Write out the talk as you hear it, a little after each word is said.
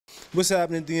What's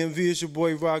happening, DMV? It's your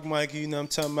boy Rock Mikey, you know what I'm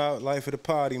talking about? Life of the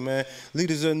party, man.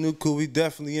 Leaders of the new crew, we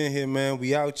definitely in here, man.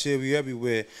 We out here, we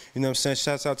everywhere. You know what I'm saying?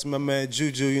 Shouts out to my man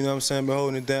Juju, you know what I'm saying? Been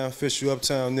holding it down, official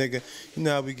Uptown, nigga. You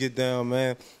know how we get down,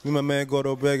 man. Me and my man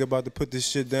Gordo Brega about to put this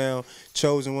shit down.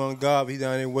 Chosen one, God, he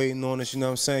down there waiting on us, you know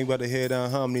what I'm saying? We about to head down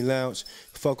Hominy Lounge.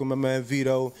 Fuck with my man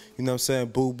Vito, you know what I'm saying?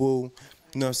 Boo Boo.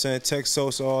 You know what I'm saying? Tex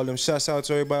Sosa, all them. Shouts out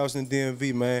to everybody else in the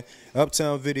DMV, man.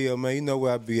 Uptown video, man. You know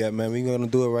where I be at, man. We gonna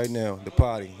do it right now. The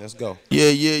party. Let's go. Yeah.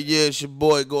 It's your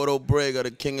boy Gordo Brega,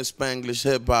 the king of Spanglish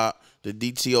hip hop, the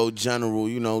DTO general,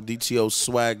 you know, DTO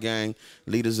swag gang,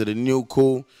 leaders of the new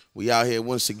crew. We out here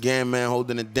once again, man,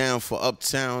 holding it down for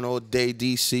Uptown all day,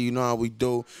 DC. You know how we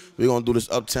do. We gonna do this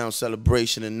Uptown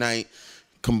celebration tonight.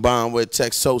 Combined with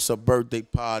Tex Sosa birthday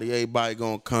party. Everybody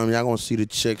gonna come. Y'all gonna see the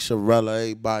chick, Sharella,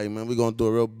 everybody, man. We gonna do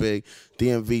it real big.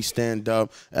 DMV stand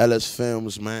up, LS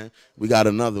Films, man. We got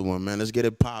another one, man. Let's get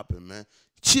it popping, man.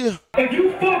 Cheer. If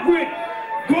you fuck with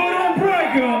Gordo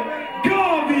Brega,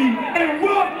 Garvey, and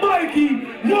Rock Mikey,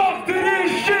 walk to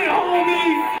this shit,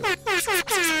 homie.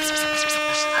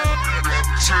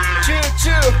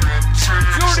 Chill.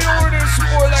 You already know what it is, your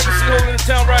boy Legacy holding it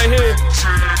down right here.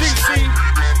 DC.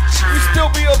 We still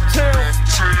be uptown,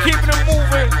 keeping it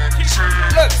moving.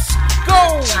 Let's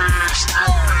go!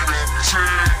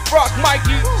 Rock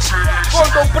Mikey,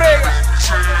 Gordo Brega.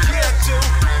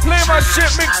 Play my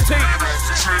shit mixtape.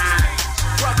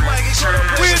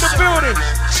 We in the building.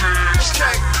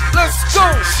 Let's go!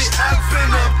 I've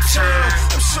been uptown.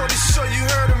 I'm sure you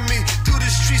heard of me. Through the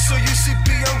streets, so you see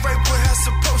B, I'm right where I'm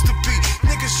supposed to be.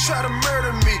 Niggas try to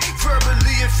murder me,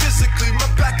 verbally and physically. My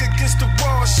back against the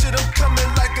wall, shit, I'm coming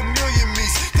like a million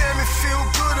me's. Damn, it feel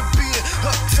good to be an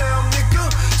uptown nigga.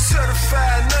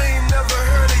 Certified, and I ain't never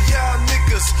heard of y'all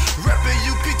niggas. Reppin'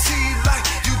 UPT like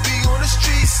you be on the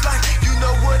streets like you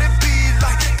know what it be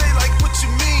like. They like what you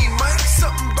mean, Mike.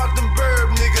 Something about them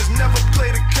burb niggas. Never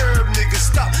play the curb, niggas.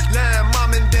 Stop lying,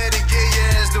 mom and daddy gay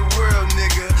ass the world,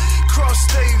 nigga. Cross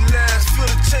state lines, feel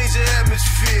the change of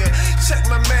atmosphere. Check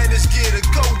my madness gear, the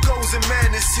go-go's and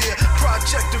madness here.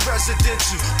 Project the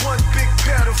residential, one big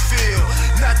battlefield.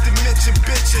 Not to mention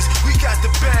bitches, we got the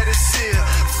baddest here.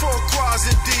 4 quads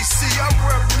in DC, I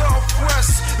rep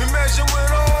Northwest. Imagine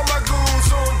with all my goons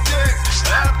on deck,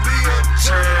 I'd be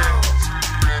uptown.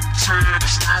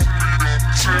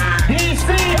 DC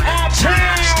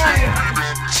Uptown!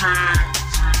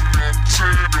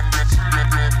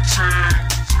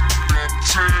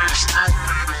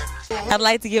 I'd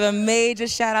like to give a major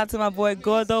shout out to my boy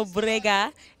Gordo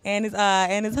Brega and his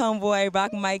homeboy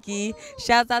Rock Mikey.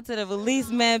 Shouts out to the release,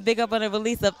 man. Big up on the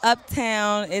release of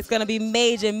Uptown. It's gonna be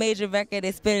major record.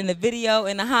 They're spinning the video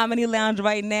in the Hominy Lounge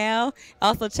right now.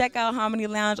 Also check out Hominy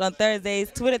Lounge on Thursdays.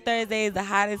 Twitter Thursdays, the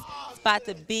hottest spot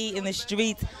to be in the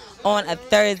streets on a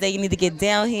Thursday. You need to get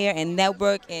down here and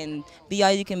network and be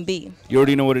all you can be. You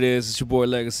already know what it is. It's your boy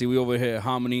Legacy. We over here at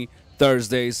Hominy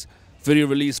Thursdays. Video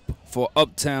release for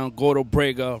Uptown, Gordo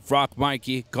Brega, Rock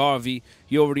Mikey, Garvey.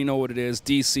 You already know what it is.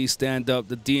 DC, stand up,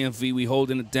 the DMV, we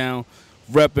holding it down,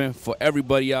 repping for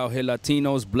everybody out here,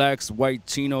 Latinos, blacks, white,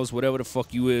 chinos, whatever the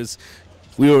fuck you is.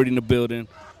 We already in the building.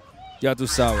 Y'all do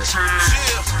solid.